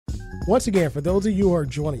Once again, for those of you who are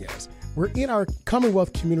joining us, we're in our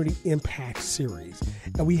Commonwealth Community Impact Series,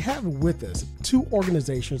 and we have with us two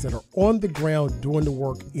organizations that are on the ground doing the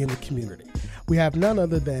work in the community. We have none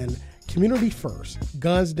other than Community First,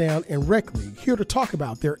 Guns Down, and Reck League here to talk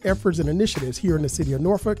about their efforts and initiatives here in the city of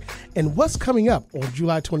Norfolk and what's coming up on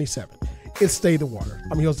July 27th. It's Stay the Water.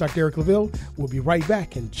 I'm your host, Dr. Eric LaVille. We'll be right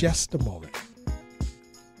back in just a moment.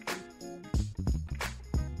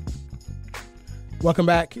 Welcome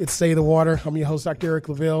back. It's Stay the Water. I'm your host, Dr. Eric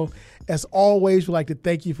LaVille. As always, we'd like to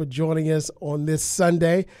thank you for joining us on this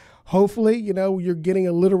Sunday. Hopefully, you're getting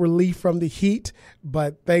a little relief from the heat,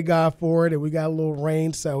 but thank God for it. And we got a little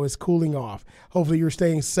rain, so it's cooling off. Hopefully, you're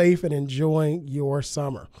staying safe and enjoying your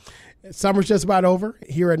summer. Summer's just about over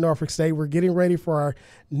here at Norfolk State. We're getting ready for our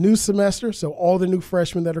new semester. So all the new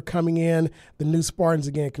freshmen that are coming in, the new Spartans,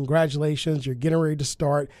 again, congratulations. You're getting ready to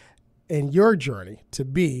start in your journey to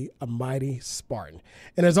be a mighty Spartan.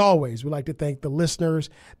 And as always, we'd like to thank the listeners,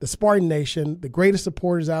 the Spartan Nation, the greatest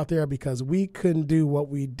supporters out there, because we couldn't do what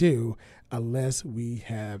we do unless we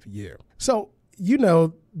have you. So,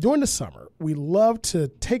 during the summer, we love to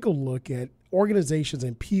take a look at organizations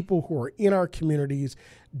and people who are in our communities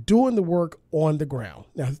doing the work on the ground.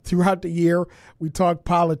 Now, throughout the year, we talk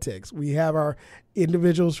politics. We have our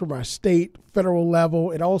individuals from our state, federal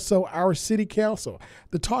level, and also our city council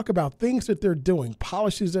to talk about things that they're doing,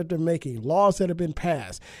 policies that they're making, laws that have been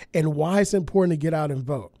passed, and why it's important to get out and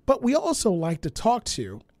vote. But we also like to talk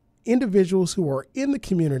to individuals who are in the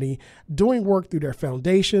community doing work through their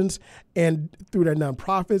foundations and through their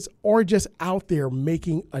nonprofits, or just out there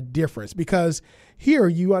making a difference. Because here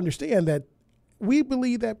you understand that we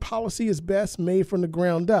believe that policy is best made from the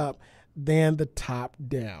ground up than the top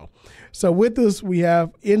down. So with us, we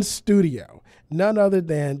have in studio none other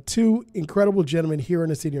than two incredible gentlemen here in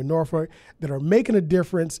the city of Norfolk that are making a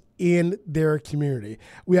difference in their community.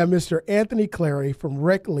 We have Mr. Anthony Clary from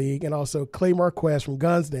Reck League and also Clay Marquez from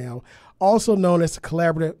Guns Down, also known as the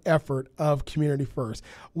collaborative effort of Community First.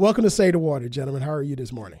 Welcome to Stay the Water, gentlemen. How are you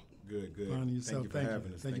this morning? Good. Thank you for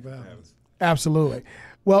having us. Thank you for having us. Absolutely.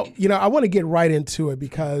 Well, I want to get right into it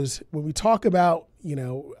because when we talk about,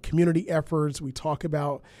 community efforts, we talk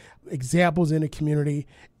about examples in the community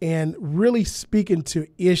and really speaking to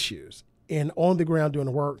issues and on the ground doing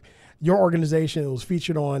the work. Your organization was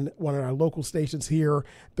featured on one of our local stations here,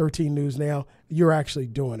 13 News Now. You're actually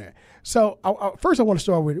doing it. So first I want to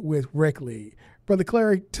start with Reck League. Brother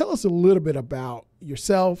Clary, tell us a little bit about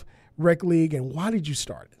yourself, Reck League, and why did you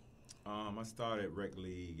start it? I started Reck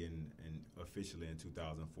League and officially in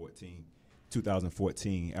 2014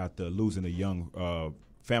 after losing a young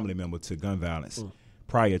family member to gun violence.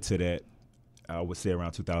 Prior to that, I would say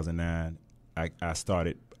around 2009, I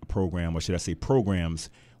started a program, or should I say programs,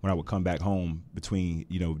 when I would come back home between,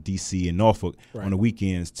 D.C. and Norfolk on the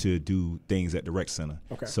weekends to do things at the rec center.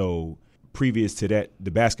 Okay. So previous to that, the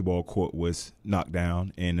basketball court was knocked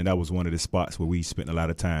down, and that was one of the spots where we spent a lot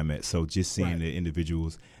of time at. So just seeing the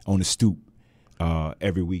individuals on the stoop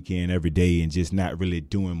every weekend, every day, and just not really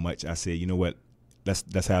doing much, I said, you know what,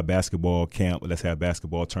 let's have basketball camp, let's have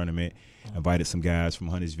basketball tournament. Invited some guys from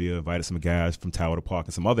Huntersville, invited some guys from Tower Park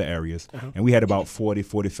and some other areas, and we had about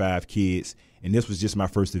 40-45 kids. And this was just my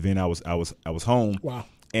first event. I was home. Wow.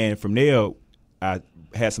 And from there, I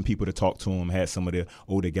had some people to talk to them, had some of the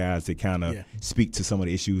older guys that kind of speak to some of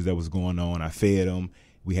the issues that was going on. I fed them.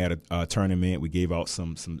 We had a tournament. We gave out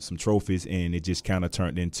some trophies, and it just kind of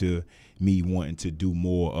turned into me wanting to do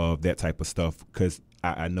more of that type of stuff, because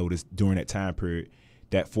I noticed during that time period,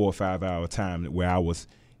 that 4 or 5 hour time where I was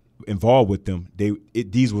involved with them,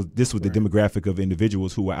 this was the demographic of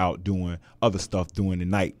individuals who were out doing other stuff during the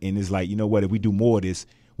night. And it's like, you know what, if we do more of this,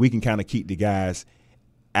 we can kind of keep the guys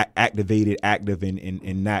active,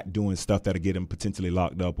 and not doing stuff that'll get them potentially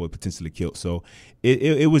locked up or potentially killed. So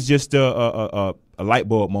it was just a light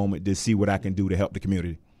bulb moment to see what I can do to help the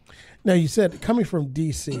community. Now, you said coming from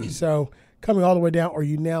D.C., so coming all the way down, are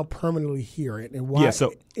you now permanently here? And why? Yeah,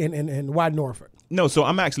 so, and why Norfolk? No, so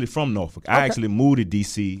I'm actually from Norfolk. Okay. I actually moved to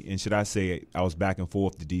D.C., and should I say I was back and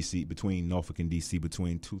forth to D.C., between Norfolk and D.C.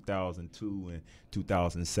 between 2002 and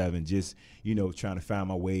 2007, just, trying to find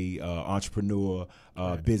my way, entrepreneur,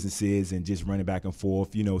 businesses, and just running back and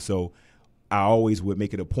forth, so I always would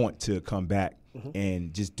make it a point to come back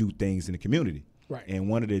and just do things in the community. Right. And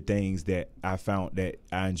one of the things that I found that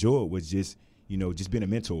I enjoyed was just being a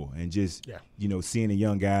mentor and just, seeing the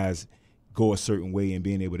young guys go a certain way and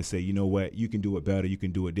being able to say, you know what, you can do it better, you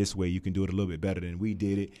can do it this way, you can do it a little bit better than we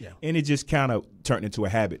did it. Yeah. And it just kind of turned into a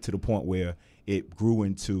habit to the point where it grew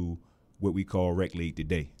into what we call Reck League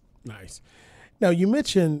today. Nice. Now, you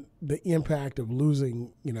mentioned the impact of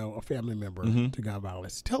losing, a family member to gun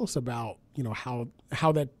violence. Tell us about, how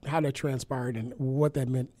that transpired and what that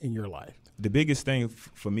meant in your life. The biggest thing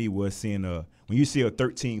for me was seeing when you see a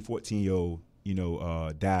 13, 14-year-old,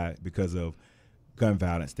 die because of gun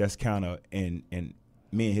violence. That's kind of and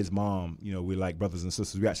me and his mom, we're like brothers and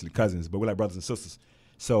sisters. We're actually cousins, but we're like brothers and sisters.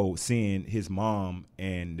 So seeing his mom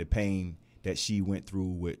and the pain that she went through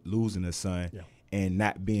with losing her son and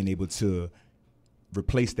not being able to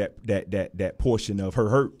replace that portion of her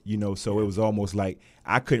hurt, so it was almost like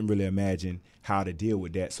I couldn't really imagine how to deal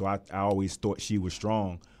with that. So I always thought she was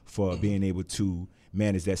strong for being able to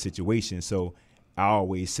manage that situation. So I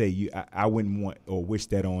always say I wouldn't want or wish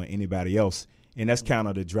that on anybody else. And that's kind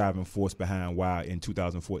of the driving force behind why in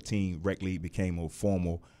 2014 Reck League became a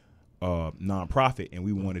formal nonprofit, and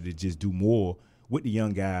we wanted to just do more with the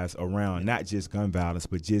young guys around, not just gun violence,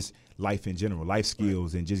 but just life in general, life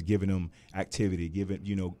skills, and just giving them activity,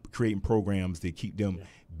 creating programs that keep them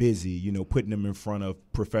busy, putting them in front of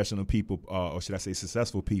professional people, or should I say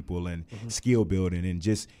successful people, and skill building. And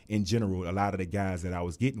just in general, a lot of the guys that I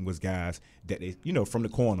was getting was guys that they, from the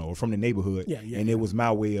corner or from the neighborhood. And it was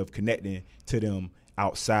my way of connecting to them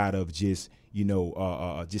outside of just,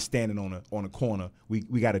 just standing on a corner. We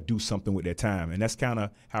got to do something with their time. And that's kind of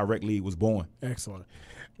how Reck League was born. Excellent.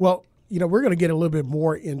 Well, we're going to get a little bit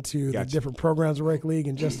more into the different programs of Reck League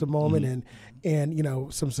in just a moment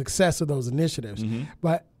and some success of those initiatives.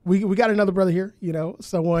 But we got another brother here,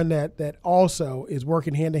 someone that also is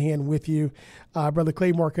working hand in hand with you, Brother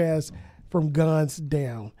Clary Marquez from Guns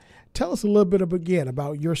Down. Tell us a little bit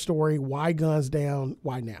about your story. Why Guns Down?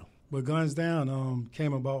 Why now? Well, Guns Down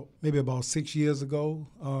came about maybe 6 years ago.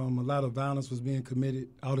 A lot of violence was being committed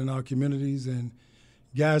out in our communities, and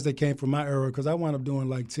guys that came from my era, because I wound up doing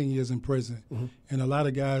like 10 years in prison, and a lot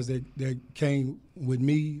of guys that came with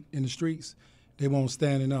me in the streets, they weren't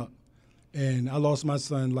standing up. And I lost my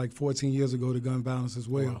son like 14 years ago to gun violence as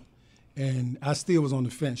well. Wow. And I still was on the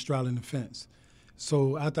fence, straddling the fence.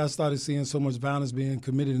 So after I started seeing so much violence being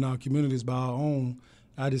committed in our communities by our own,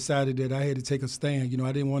 I decided that I had to take a stand.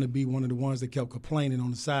 I didn't want to be one of the ones that kept complaining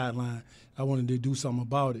on the sideline. I wanted to do something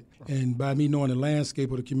about it. And by me knowing the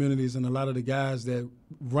landscape of the communities and a lot of the guys that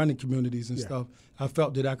run the communities and stuff, I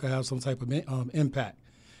felt that I could have some type of impact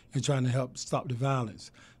in trying to help stop the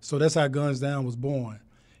violence. So that's how Guns Down was born.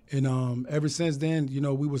 And ever since then,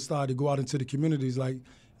 we would start to go out into the communities. Like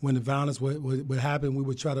when the violence would happen, we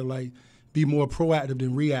would try to be more proactive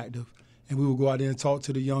than reactive. And we would go out there and talk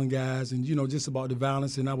to the young guys and, just about the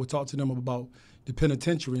violence. And I would talk to them about the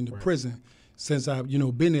penitentiary and the prison, since I've,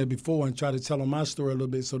 been there before, and try to tell them my story a little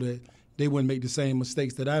bit so that they wouldn't make the same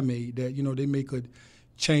mistakes that I made, that, they could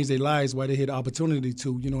change their lives while they had the opportunity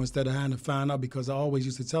to, instead of having to find out. Because I always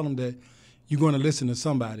used to tell them that you're going to listen to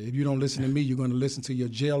somebody. If you don't listen to me, you're going to listen to your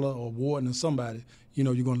jailer or warden or somebody, you're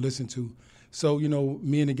going to listen to. So,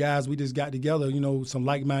 me and the guys, we just got together, some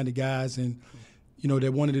like-minded guys, and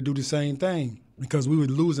that wanted to do the same thing, because we were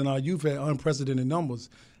losing our youth at unprecedented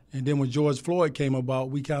numbers. And then when George Floyd came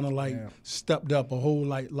about, we kind of stepped up a whole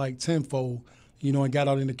like tenfold, and got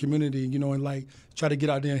out in the community, and try to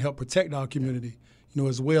get out there and help protect our community,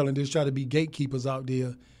 as well, and just try to be gatekeepers out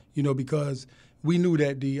there, because we knew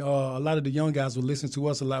that a lot of the young guys would listen to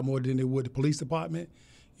us a lot more than they would the police department.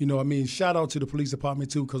 Shout out to the police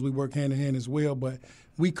department too, because we work hand in hand as well, but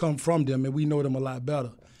we come from them and we know them a lot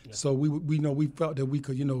better. Yeah. So we felt that we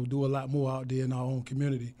could, do a lot more out there in our own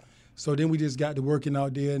community. So then we just got to working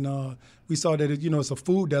out there, and we saw that, it's a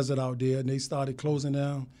food desert out there, and they started closing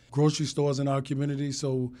down grocery stores in our community.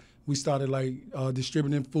 So we started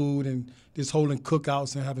distributing food and just holding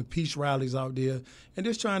cookouts and having peace rallies out there, and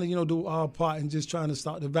just trying to, do our part and just trying to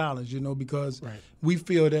stop the violence, because we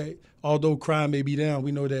feel that although crime may be down,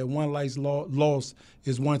 we know that one life lost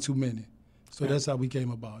is one too many. So that's how we came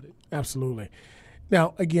about it. Absolutely.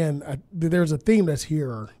 Now, again, there's a theme that's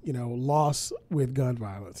here, loss with gun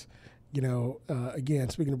violence. Again,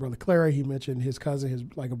 speaking of Brother Clary, he mentioned his cousin,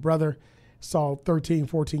 a brother, saw 13,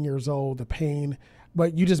 14 years old, the pain.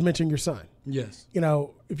 But you just mentioned your son. Yes.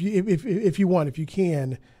 If you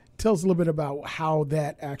can, tell us a little bit about how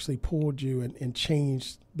that actually pulled you and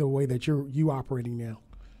changed the way that you operating now.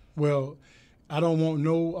 Well, I don't want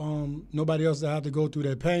nobody else to have to go through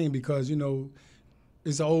that pain, because,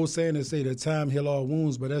 it's an old saying that say that time heal all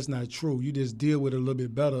wounds, but that's not true. You just deal with it a little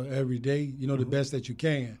bit better every day, the best that you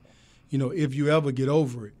can, if you ever get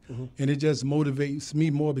over it. And it just motivates me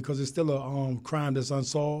more, because it's still a crime that's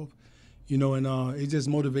unsolved, and it just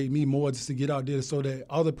motivates me more just to get out there so that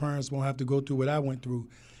other parents won't have to go through what I went through.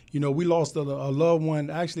 We lost a loved one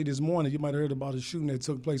actually this morning. You might have heard about a shooting that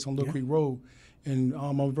took place on Little Creek Road. And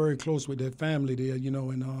I'm very close with that family there,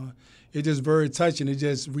 and it's just very touching. It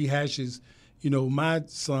just rehashes, my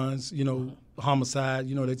son's, homicide,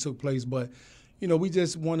 that took place. But, we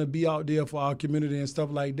just want to be out there for our community and stuff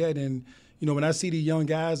like that. And, when I see the young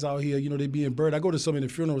guys out here, they being buried, I go to so many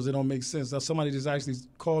funerals that don't make sense. Now, somebody just actually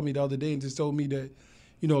called me the other day and just told me that,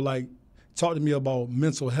 talk to me about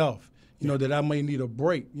mental health, that I may need a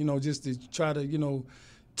break, just to try to,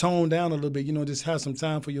 tone down a little bit, just have some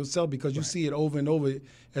time for yourself, because you see it over and over.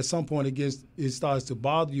 At some point it starts to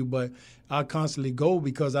bother you, but I constantly go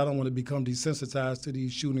because I don't want to become desensitized to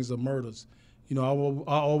these shootings or murders. I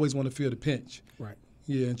always want to feel the pinch. Right.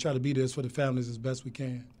 Yeah, and try to be there for the families as best we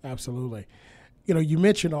can. Absolutely. You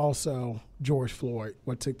mentioned also George Floyd,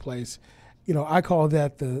 what took place. I call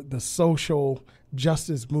that the social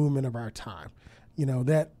justice movement of our time.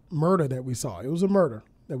 That murder that we saw, it was a murder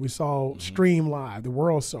that we saw stream live. The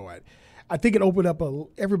world saw it. I think it opened up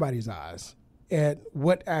everybody's eyes at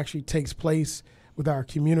what actually takes place with our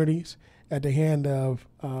communities at the hand of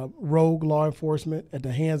rogue law enforcement, at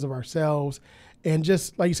the hands of ourselves. And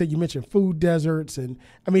just like you said, you mentioned food deserts. And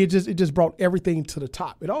I mean, it just brought everything to the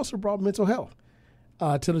top. It also brought mental health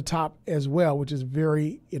to the top as well, which is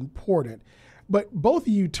very important. But both of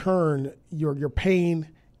you turn your pain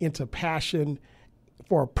into passion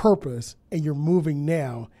for a purpose, and you're moving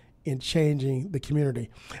now in changing the community.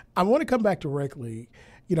 I want to come back to Rec League.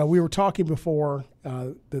 We were talking before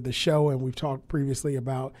the show, and we've talked previously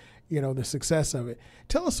about the success of it.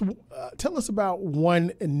 Tell us about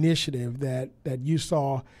one initiative that you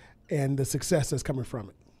saw and the success that's coming from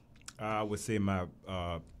it. I would say my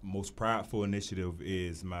most prideful initiative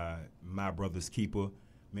is my Brother's Keeper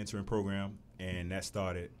mentoring program, and that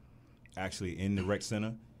started actually in the rec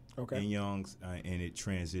center. Okay. In Young's, and it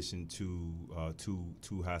transitioned to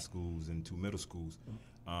two high schools and 2 middle schools.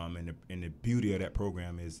 And the beauty of that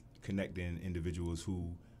program is connecting individuals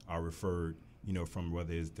who are referred, from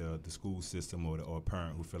whether it's the school system or a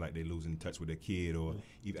parent who feel like they're losing touch with their kid, or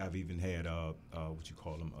I've even had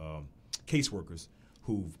caseworkers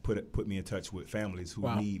who've put me in touch with families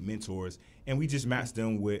who need mentors, and we just match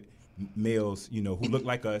them with males, who look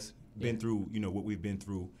like us, been through, what we've been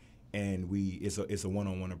through. And it's a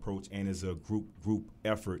one-on-one approach, and it's a group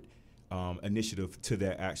effort initiative to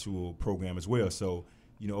that actual program as well. So,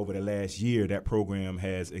 over the last year, that program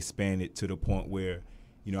has expanded to the point where,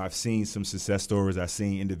 I've seen some success stories. I've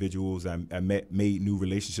seen individuals. I made new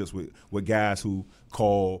relationships with guys who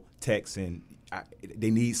call, text, and they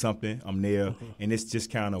need something. I'm there, and it's just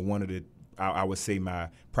kind of one of the, I would say, my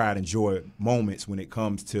pride and joy moments when it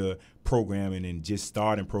comes to programming and just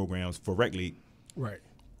starting programs for Rec League. Right.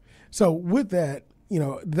 So with that,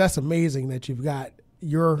 that's amazing that you've got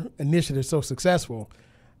your initiative so successful.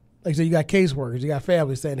 Like I said, you got caseworkers, you got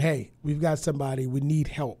families saying, hey, we've got somebody, we need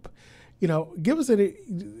help. Give us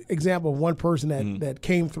an example of one person that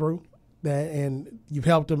came through and you've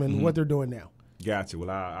helped them and what they're doing now. Gotcha. Well,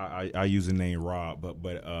 I use the name Rob,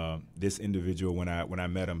 but this individual, when I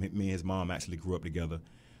met him, me and his mom actually grew up together.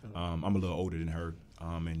 I'm a little older than her,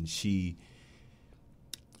 and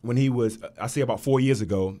when he was, I say about 4 years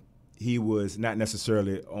ago, he was not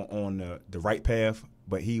necessarily on the right path,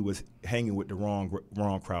 but he was hanging with the wrong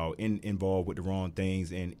crowd, involved with the wrong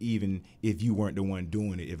things. And even if you weren't the one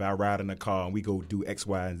doing it, if I ride in a car and we go do X,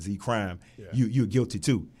 Y, and Z crime, you're guilty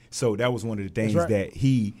too. So that was one of the things that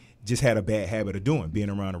he just had a bad habit of doing, being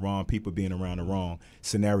around the wrong people, being around the wrong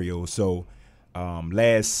scenarios. So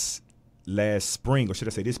last spring, or should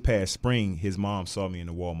I say this past spring, his mom saw me in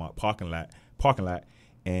the Walmart parking lot.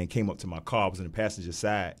 And came up to my car. I was in the passenger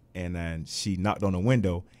side, and then she knocked on the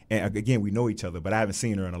window. And again, we know each other, but I haven't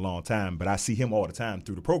seen her in a long time. But I see him all the time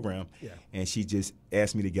through the program. Yeah. And she just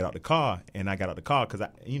asked me to get out the car, and I got out the car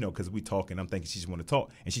because we talking. I'm thinking she just want to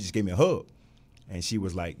talk, and she just gave me a hug. And she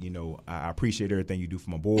was like, I appreciate everything you do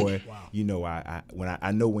for my boy. Wow.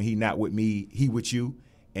 I know when he not with me, he with you.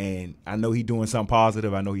 And I know he's doing something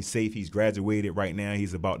positive. I know he's safe. He's graduated right now.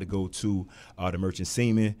 He's about to go to the Merchant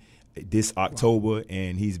Seaman this October,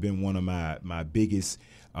 and he's been one of my biggest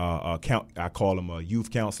I call him a youth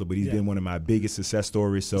counselor, but he's been one of my biggest success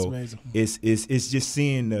stories. So it's just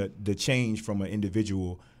seeing the change from an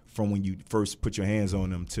individual from when you first put your hands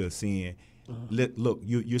on them to seeing, look,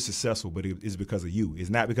 you're successful, but it's because of you. It's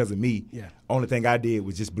not because of me. Yeah. Only thing I did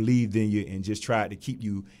was just believed in you and just tried to keep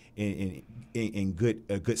you in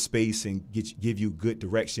a good space and give you good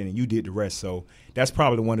direction, and you did the rest. So that's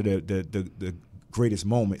probably one of the greatest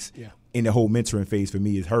moments in the whole mentoring phase for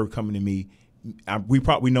me, is her coming to me we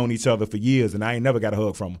probably known each other for years, and I ain't never got a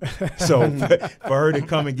hug from her. So for her to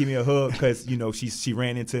come and give me a hug, because she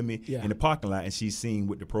ran into me in the parking lot, and she's seen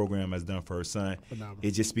what the program has done for her son. Phenomenal.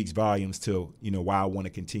 It just speaks volumes to why I want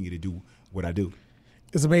to continue to do what I do.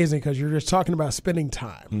 It's amazing because you're just talking about spending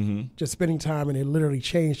time, just spending time, and it literally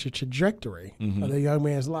changed the trajectory of the young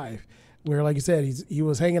man's life. Where, like you said, he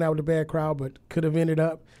was hanging out with a bad crowd, but could have ended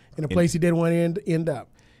up in a place he didn't want to end up.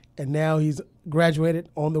 And now he's graduated,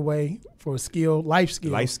 on the way for a life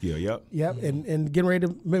skill. Life skill, yep. Yep, and getting ready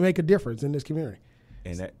to make a difference in this community.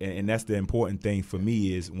 And that's the important thing for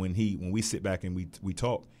me is when we sit back and we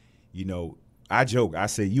talk, I joke. I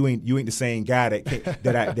say you ain't the same guy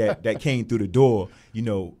that came through the door,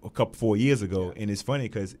 a couple 4 years ago. And it's funny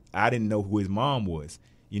because I didn't know who his mom was.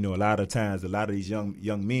 A lot of times, a lot of these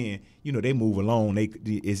young men, they move alone.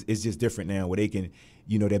 It's just different now where they can,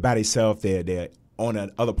 they're by themselves. They're on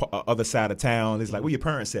the other side of town. It's like, where your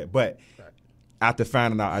parents at? But after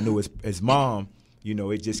finding out I knew his mom,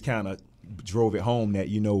 it just kind of drove it home that,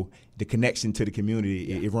 the connection to the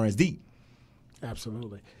community, it runs deep.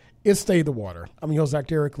 Absolutely. It's Stay the Water. I'm your host,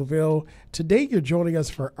 Dr. Eric LaVille. Today, you're joining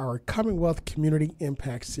us for our Commonwealth Community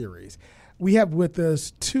Impact Series. We have with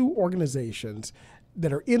us two organizations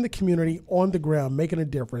that are in the community on the ground making a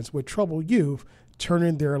difference with troubled youth,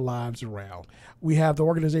 turning their lives around. We have the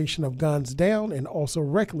organization of Guns Down and also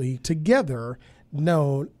Reck, together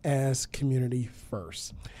known as Community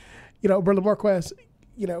First. Brother Marquez,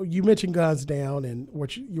 you mentioned Guns Down and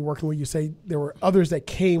what you're working with. You say there were others that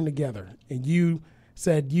came together, and you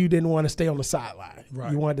said you didn't want to stay on the sideline.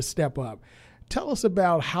 Right. You wanted to step up. Tell us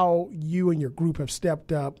about how you and your group have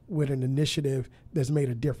stepped up with an initiative that's made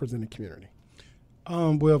a difference in the community.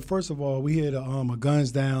 Well, first of all, we had a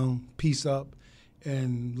Guns Down Peace Up,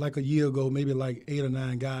 and like a year ago, maybe like 8 or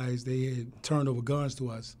 9 guys, they had turned over guns to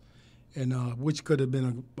us, and which could have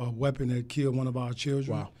been a weapon that killed one of our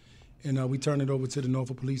children. Wow. And we turned it over to the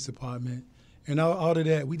Norfolk Police Department. And out of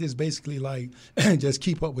that, we just basically just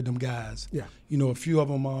keep up with them guys. Yeah. A few of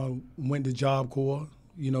them went to Job Corps,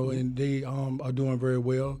 and they are doing very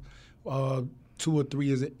well. 2 or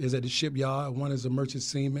 3 is at the shipyard. 1 is a merchant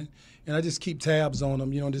seaman. And I just keep tabs on them,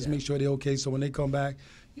 make sure they're okay. So when they come back,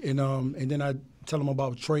 and then I tell them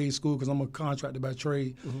about trade school because I'm a contractor by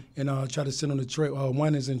trade, and try to send them to trade.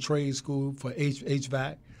 1 is in trade school for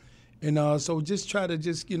HVAC. And so just try to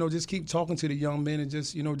just keep talking to the young men and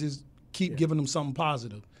just keep giving them something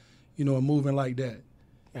positive, and moving like that.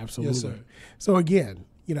 Absolutely. Yes, sir. So again,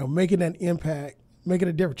 making an impact, making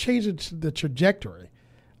a difference, changing the trajectory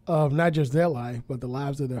of not just their life, but the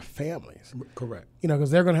lives of their families. Correct. Because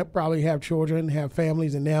they're going to probably have children, have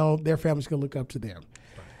families, and now their families can look up to them.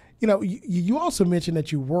 Right. You also mentioned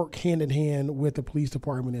that you work hand in hand with the police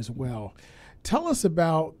department as well. Tell us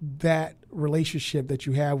about that relationship that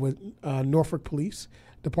you have with Norfolk Police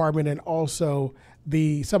Department and also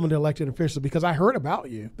some of the elected officials, because I heard about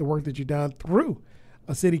you, the work that you've done through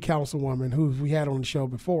a city councilwoman who we had on the show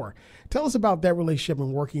before. Tell us about that relationship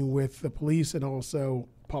and working with the police and also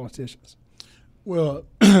politicians. Well,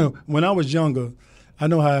 when I was younger, I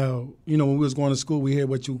know how, when we was going to school, we had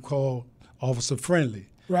what you call officer friendly.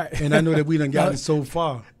 Right. And I know that we done gotten so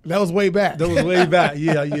far. That was way back. That was way back.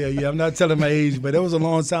 Yeah. I'm not telling my age, but that was a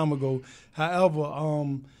long time ago. However,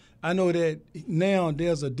 I know that now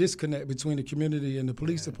there's a disconnect between the community and the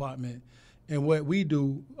police department. And what we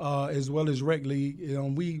do, as well as Reck League,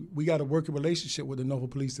 we got a working relationship with the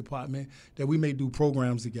Norfolk Police Department that we may do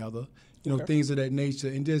programs together, things of that nature,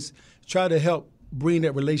 and just try to help bring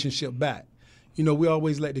that relationship back. We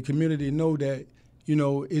always let the community know that,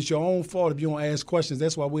 it's your own fault if you don't ask questions.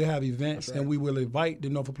 That's why we have events, and we will invite the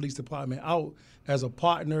Norfolk Police Department out as a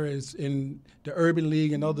partner in the Urban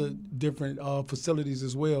League and other different facilities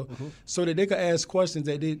as well, so that they can ask questions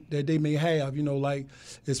that they may have, like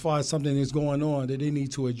as far as something that's going on that they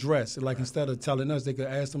need to address. Like instead of telling us, they could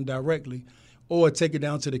ask them directly or take it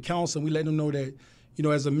down to the council. And we let them know that,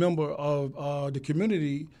 as a member of the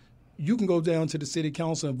community, you can go down to the city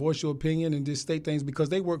council and voice your opinion and just state things because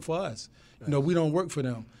they work for us. We don't work for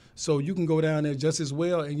them. So you can go down there just as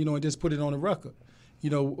well and, and just put it on the record.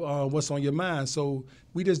 What's on your mind. So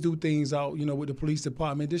we just do things out, with the police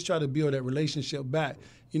department, just try to build that relationship back,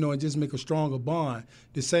 and just make a stronger bond.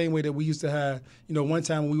 The same way that we used to have, one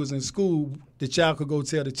time when we was in school, the child could go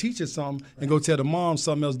tell the teacher something and go tell the mom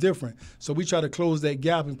something else different. So we try to close that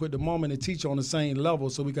gap and put the mom and the teacher on the same level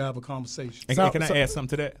so we can have a conversation. And can I add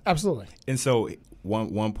something to that? Absolutely. And so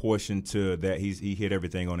one portion to that, he hit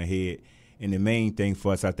everything on the head. And the main thing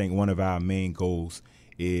for us, I think one of our main goals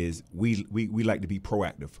is we like to be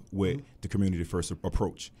proactive with the community first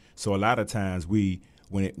approach. So a lot of times we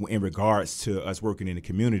in regards to us working in the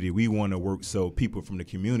community, we want to work so people from the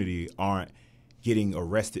community aren't getting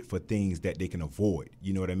arrested for things that they can avoid.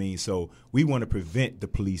 You know what I mean? So we want to prevent the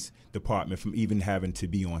police department from even having to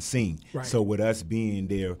be on scene. Right. So with us being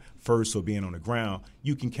there first or being on the ground,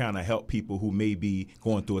 you can kind of help people who may be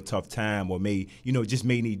going through a tough time or just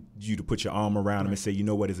may need you to put your arm around them and say, you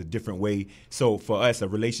know what, it's a different way. So for us, a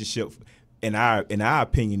relationship, in our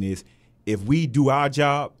opinion, is if we do our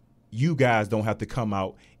job, you guys don't have to come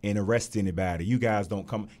out and arrest anybody. You guys don't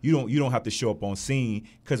come. You don't have to show up on scene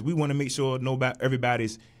because we want to make sure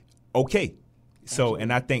everybody's okay. So, absolutely.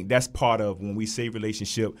 And I think that's part of when we say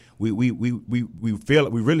relationship. We really feel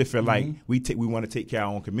like we want to take care of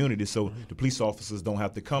our own community. So the police officers don't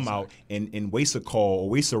have to come out and waste a call or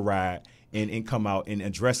waste a ride and come out and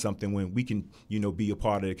address something when we can be a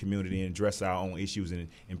part of the community and address our own issues and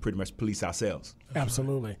pretty much police ourselves.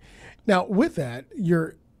 Absolutely. Now with that,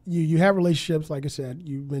 You have relationships, like I said,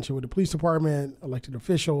 you mentioned with the police department, elected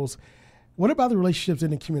officials. What about the relationships in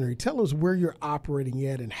the community? Tell us where you're operating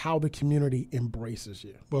at and how the community embraces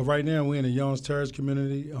you. Well, right now we're in the Young's Terrace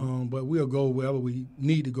community, but we'll go wherever we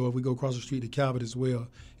need to go. If we go across the street to Calvert as well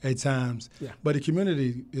at times. Yeah. But the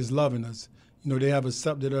community is loving us. They have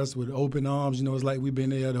accepted us with open arms. It's like we've been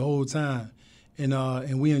there the whole time,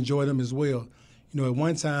 and we enjoy them as well. At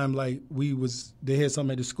one time, like they had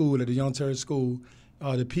something at the school, at the Young Terrace school.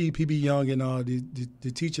 The PB Young and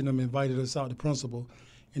the teacher them invited us out, the principal,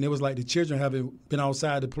 and it was like the children haven't been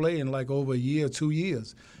outside to play in like over a year, 2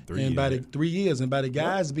 years, 3 years, and by the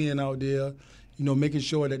guys being out there, making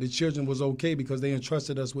sure that the children was okay because they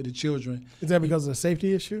entrusted us with the children. Is that because of the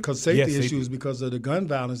safety issue? Because safety issues, because of the gun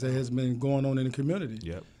violence that has been going on in the community.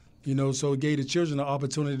 Yep. So it gave the children the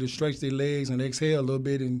opportunity to stretch their legs and exhale a little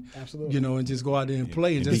bit and, and just go out there and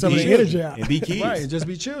play and just be kids. And be kids. Right, and just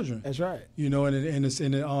be children. That's right.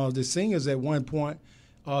 The singers at one point,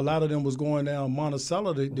 a lot of them was going down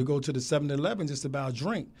Monticello to go to the 7-Eleven just to buy a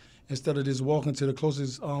drink instead of just walking to the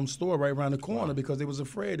closest store right around the corner because they was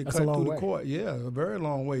afraid to cut through the court. Yeah, a very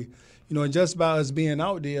long way. And just by us being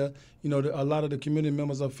out there, a lot of the community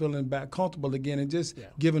members are feeling back comfortable again and just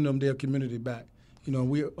giving them their community back.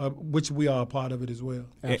 Which we are a part of it as well.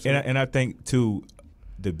 And I think too,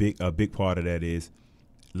 a big part of that is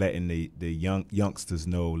letting the youngsters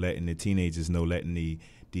know, letting the teenagers know, letting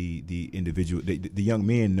the individual, the young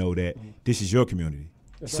men know that this is your community.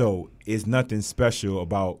 That's so it's nothing special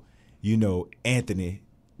about Anthony.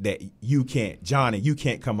 That Johnny, you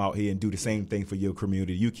can't come out here and do the same thing for your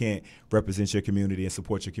community. You can't represent your community and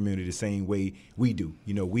support your community the same way we do.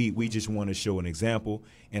 We just want to show an example.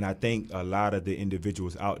 And I think a lot of the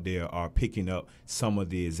individuals out there are picking up some of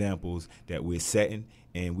the examples that we're setting.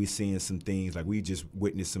 And we're seeing some things like we just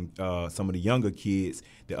witnessed some of the younger kids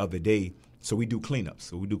the other day. So we do cleanups.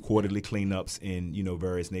 So we do quarterly cleanups in,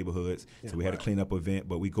 various neighborhoods. So we had a cleanup event,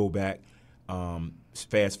 but we go back.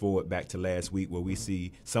 Fast forward back to last week where we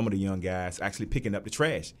see some of the young guys actually picking up the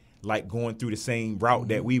trash, like going through the same route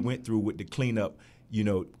that we went through with the cleanup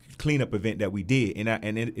event that we did.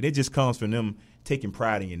 And it just comes from them taking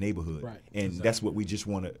pride in your neighborhood. Right. And that's what we just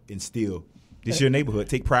want to instill. This is your neighborhood.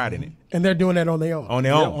 Take pride in it. And they're doing that on their own. On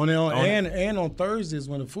their own. And on Thursdays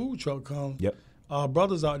when the food truck comes. Yep. Our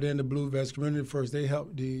brothers out there in the Blue Vest community first, they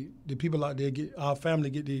help the people out there our family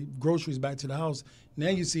get the groceries back to the house. Now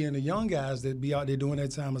you see the young guys that be out there doing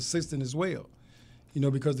that time assisting as well.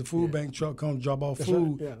 Because the food bank truck comes drop off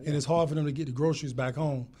food, and it's hard for them to get the groceries back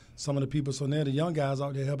home, some of the people. So now the young guys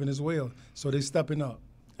out there helping as well. So they stepping up.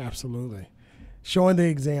 Absolutely. Showing the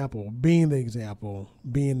example, being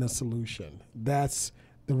the solution. That's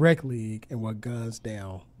the Rec League and what Guns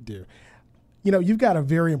Down do. You've got a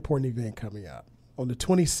very important event coming up. On the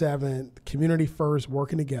 27th, Community First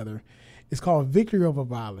working together. It's called Victory Over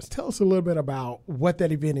Violence. Tell us a little bit about what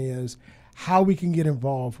that event is, how we can get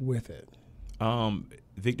involved with it.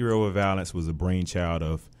 Victory Over Violence was a brainchild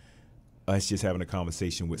of us just having a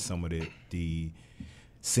conversation with some of the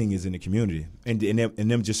singers in the community, and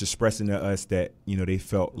them just expressing to us that they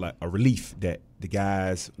felt like a relief that the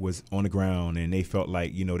guys was on the ground, and they felt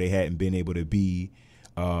like they hadn't been able to be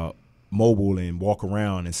mobile and walk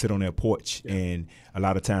around and sit on their porch. Yeah. And a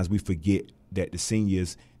lot of times we forget that the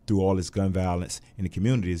seniors, through all this gun violence in the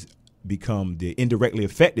communities, become indirectly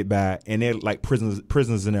affected by it, and they're like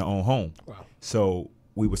prisoners in their own home. Wow. So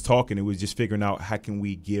we was talking, and we was just figuring out how can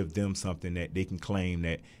we give them something that they can claim,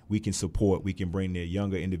 that we can support, we can bring their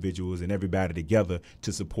younger individuals and everybody together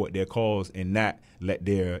to support their cause and not let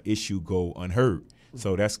their issue go unheard. Mm-hmm.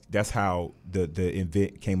 So that's how the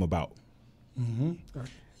event came about. Mm-hmm.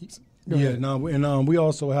 We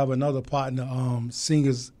also have another partner,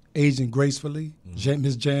 singers aging gracefully,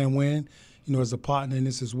 Miss Jan Wynn. as a partner in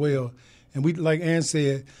this as well. And we, like Ann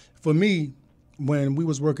said, for me, when we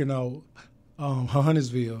was working out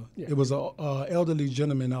Huntersville, it was a elderly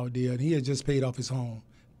gentleman out there, and he had just paid off his home,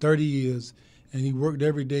 30 years, and he worked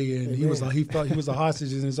every day, and he was like, he felt he was a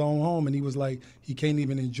hostage in his own home, and he was like, he can't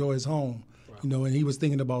even enjoy his home, and he was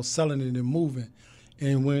thinking about selling it and moving.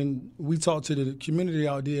 And when we talked to the community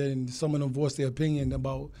out there, and some of them voiced their opinion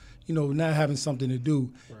about, not having something to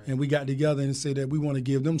do, and we got together and said that we want to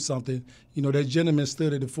give them something, that gentleman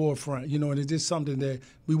stood at the forefront, and it's just something that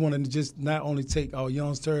we want to just not only take our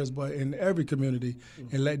youngsters, but in every community,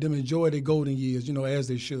 and let them enjoy their golden years, as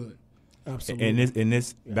they should. Absolutely. And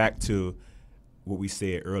this back to what we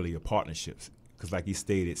said earlier, partnerships. Because like he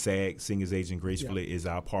stated, SAG, Singers Aging Gracefully, is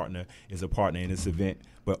our partner, is a partner in this event.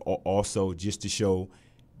 But also just to show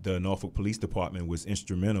the Norfolk Police Department was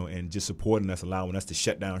instrumental in just supporting us, allowing us to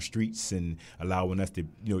shut down streets and allowing us to,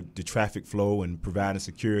 the traffic flow and providing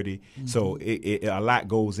security. Mm-hmm. So a lot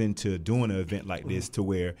goes into doing an event like this to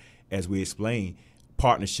where, as we explained,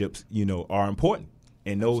 partnerships, are important.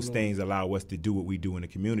 And those things allow us to do what we do in the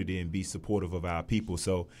community and be supportive of our people.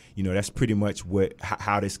 So, that's pretty much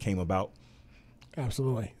how this came about.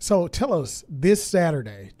 Absolutely. So tell us, this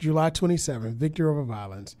Saturday, July 27th, Victory Over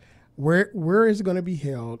Violence, where is it going to be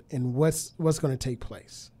held and what's going to take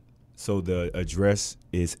place? So the address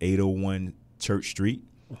is 801 Church Street,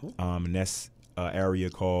 and that's an area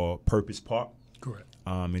called Purpose Park. Correct.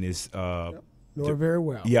 And it's know it very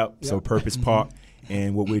well. Yep. So Purpose Park,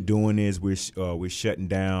 and what we're doing is we're shutting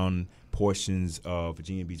down portions of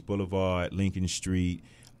Virginia Beach Boulevard, Lincoln Street.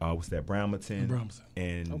 What's that, Bramerton,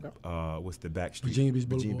 and what's the back street? Virginia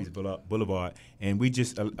Beach Boulevard. And we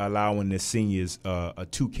just allowing the seniors a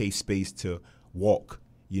 2K space to walk,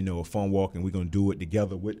 a fun walk, and we're going to do it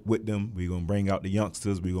together with them. We're going to bring out the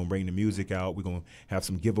youngsters. We're going to bring the music out. We're going to have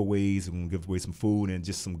some giveaways. We're going to give away some food and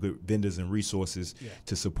just some good vendors and resources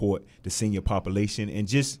to support the senior population and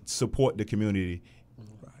just support the community.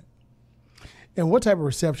 Right. And what type of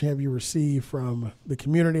reception have you received from the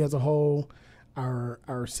community as a whole,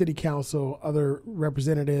 our city council, other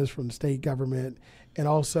representatives from the state government, and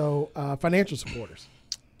also financial supporters?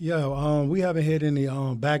 Yeah, we haven't had any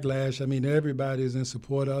backlash. I mean, everybody is in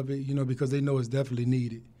support of it, because they know it's definitely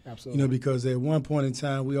needed. Absolutely. Because at one point in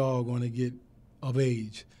time, we all going to get of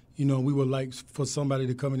age. We would like for somebody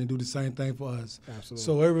to come in and do the same thing for us. Absolutely.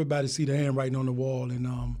 So everybody see the handwriting on the wall. And,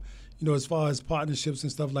 as far as partnerships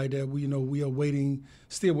and stuff like that, we are waiting,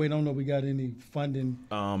 still waiting. I don't know if we got any funding.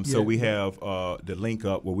 So we have the link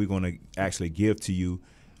up where we're going to actually give to you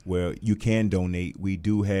where you can donate. We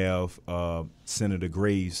do have Senator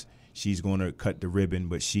Graves. She's going to cut the ribbon,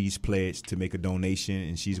 but she's pledged to make a donation,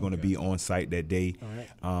 and she's going to be on site that day. All right.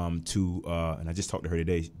 And I just talked to her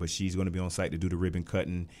today, but she's going to be on site to do the ribbon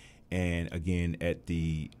cutting. And again, at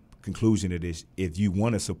the conclusion of this, if you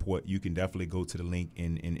want to support, you can definitely go to the link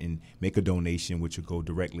and make a donation, which will go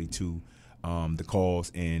directly to the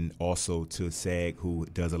cause and also to SAG, who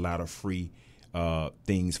does a lot of free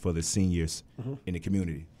things for the seniors in the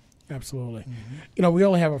community. Absolutely. We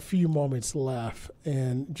only have a few moments left,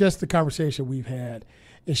 and just the conversation we've had,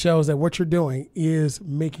 it shows that what you're doing is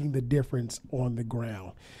making the difference on the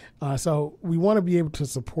ground. So we want to be able to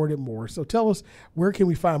support it more. So tell us, where can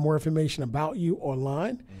we find more information about you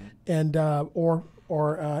online, and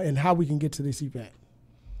and how we can get to this event?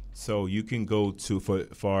 So you can go to, for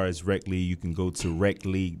far as Reck League, you can go to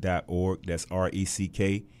reckleague.org. That's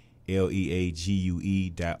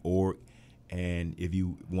RECKLEAGUE.org. And if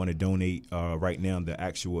you want to donate right now, the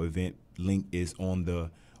actual event link is on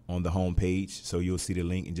the homepage. So you'll see the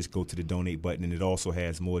link and just go to the donate button. And it also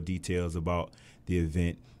has more details about the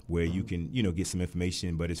event where you can, get some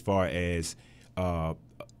information. But as far as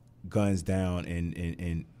Guns Down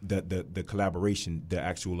and the collaboration, the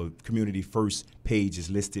actual Community First page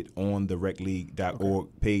is listed on the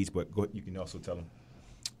reckleague.org page. But you can also tell them.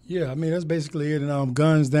 Yeah, I mean, that's basically it. And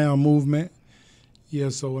Guns Down movement. Yeah,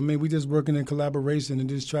 so, we just working in collaboration and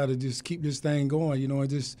just try to just keep this thing going, and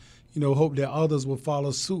just, hope that others will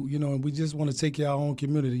follow suit, and we just want to take care of our own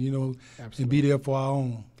community, and be there for our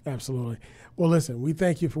own. Absolutely. Well, listen, we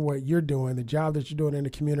thank you for what you're doing, the job that you're doing in the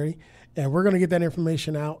community, and we're going to get that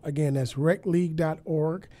information out. Again, that's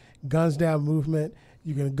reckleague.org, Guns Down Movement.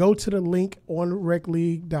 You can go to the link on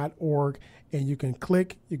reckleague.org, and you can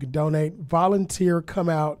click, you can donate, volunteer, come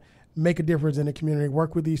out, make a difference in the community,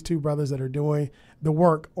 work with these two brothers that are doing the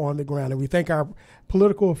work on the ground. And we thank our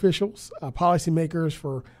political officials, policymakers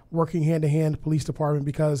for working hand in hand, the police department,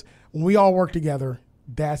 because when we all work together,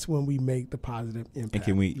 that's when we make the positive impact.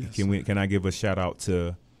 And can I give a shout out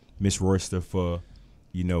to Miss Royster for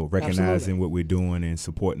recognizing Absolutely. what we're doing and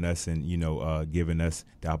supporting us and, giving us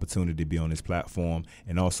the opportunity to be on this platform.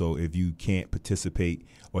 And also, if you can't participate,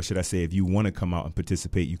 or should I say, if you want to come out and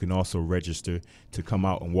participate, you can also register to come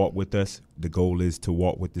out and walk with us. The goal is to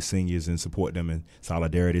walk with the seniors and support them in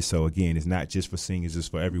solidarity. So, again, it's not just for seniors, it's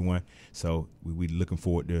for everyone. So we're looking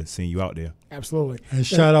forward to seeing you out there. Absolutely. And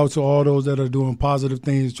shout out to all those that are doing positive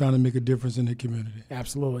things, trying to make a difference in the community.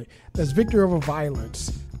 Absolutely. That's Victory Over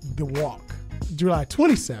Violence, the walk. July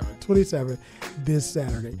 27th, this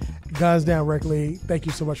Saturday. Guns Down Reck League, thank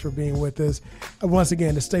you so much for being with us. Once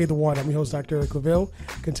again, to Stay the Water, I'm your host, Dr. Eric Laville.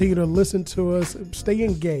 Continue to listen to us, stay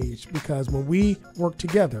engaged, because when we work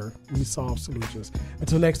together, we solve solutions.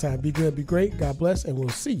 Until next time, be good, be great, God bless, and we'll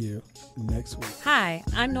see you next week. Hi,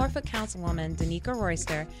 I'm Norfolk Councilwoman Danica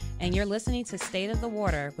Royster, and you're listening to State of the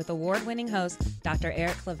Water with award-winning host Dr.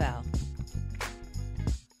 Eric Lavelle.